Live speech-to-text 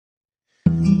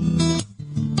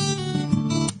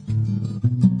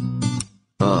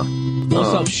What's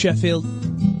up, Sheffield?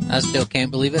 I still can't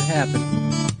believe it happened.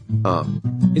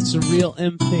 It's a real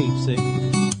MP,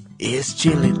 see? It's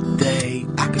chilly today,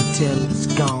 I can tell it's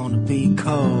gonna be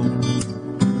cold.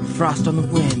 Frost on the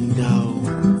window.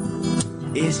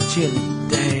 It's chilly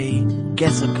today,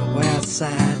 guess I'll go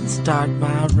outside and start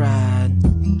my ride.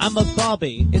 I'm a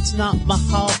Bobby, it's not my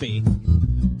hobby.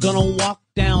 Gonna walk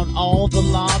down all the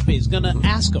lobbies, gonna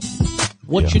ask them,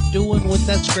 what you doing with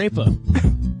that scraper?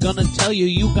 Gonna tell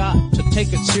you got to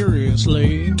take it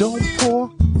seriously. Don't pour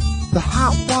the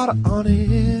hot water on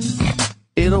it.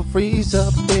 It'll freeze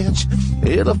up, bitch.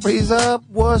 It'll freeze up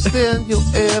worse than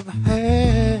you'll ever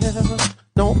have.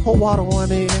 Don't pour water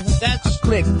on it. That's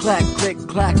Click,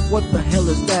 clack, what the hell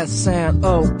is that sound?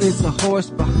 Oh, it's a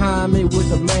horse behind me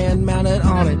with a man mounted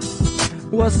on it.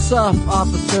 What's up,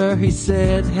 officer? He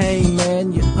said, hey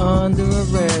man, you're under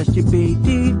arrest. You be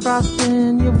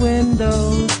defrosting your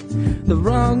windows. The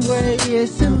wrong way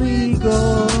is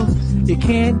illegal. You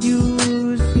can't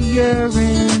use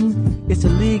urine. It's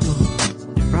illegal.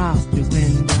 Defrost your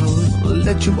windows. I'll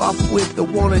let you off with the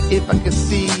warning if I can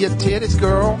see your titties,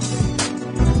 girl.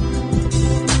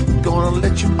 Gonna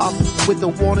let you off with the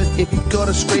warning if you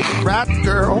gotta scrape it right,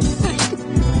 girl.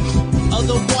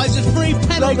 Otherwise it's free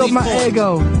penalty Lego my points.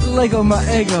 ego. Lego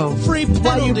my ego. Free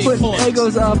Why you penalty putting points.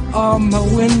 Egos up on my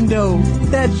window?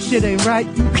 That shit ain't right.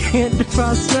 You can't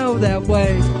defrost snow that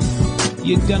way.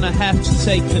 You're gonna have to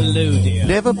take the loo, dear.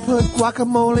 Never put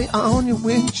guacamole on your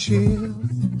windshield.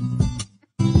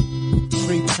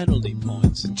 Free penalty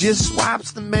points. Just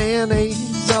swipes the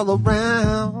mayonnaise all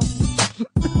around.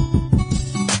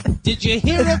 Did you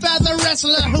hear about the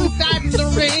wrestler who died in the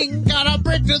ring? Got a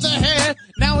brick to the head,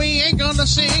 now he ain't gonna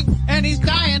sing. And he's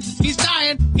dying, he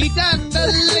doesn't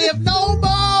live no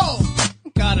more.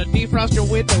 Gotta defrost your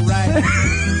window, right?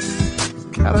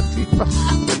 Gotta defrost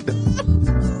the window.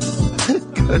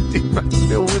 Gotta defrost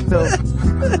the window.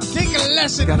 Take a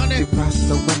lesson, Gotta honey. defrost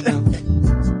the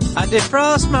window. I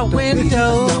defrost my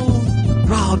window.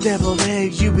 Raw deviled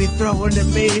eggs you be throwing at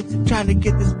me, trying to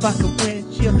get this fucking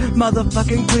windshield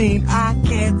motherfucking clean. I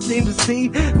can't seem to see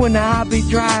when I be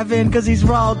driving, cause these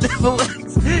raw deviled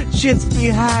eggs shits be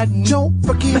hiding. Don't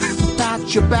forget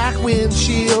about your back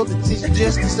windshield. It's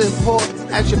just as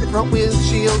important as your front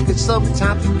windshield. Cause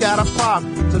sometimes you gotta park,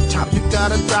 sometimes you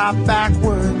gotta drive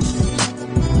backwards.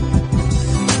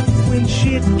 When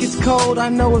shit gets cold, I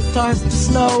know it starts to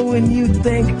snow, and you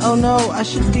think, oh no, I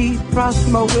should defrost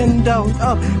my window.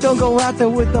 Oh, don't go out there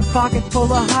with a pocket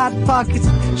full of hot pockets.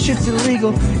 Shit's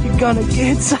illegal. You're gonna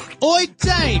get sucked. Oi,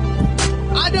 Dave!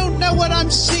 I don't know what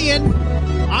I'm seeing.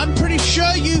 I'm pretty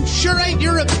sure you sure ain't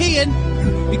European.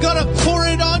 You gotta pour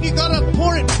it on, you gotta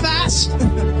pour it fast.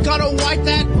 Gotta wipe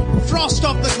that frost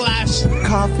off the glass.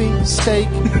 Coffee, steak,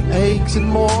 eggs, and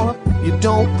more. You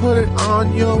don't put it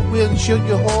on your windshield,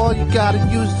 you whore. You gotta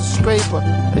use the scraper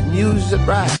and use it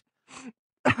right.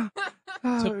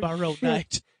 It's a borrowed shit.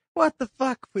 night. What the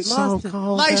fuck? We So lost it.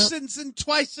 cold. License and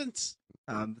twicense.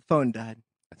 The phone died.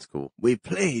 That's cool. We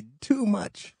played too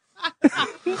much.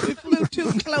 We flew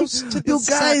too close to the You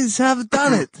sun. guys have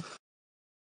done it.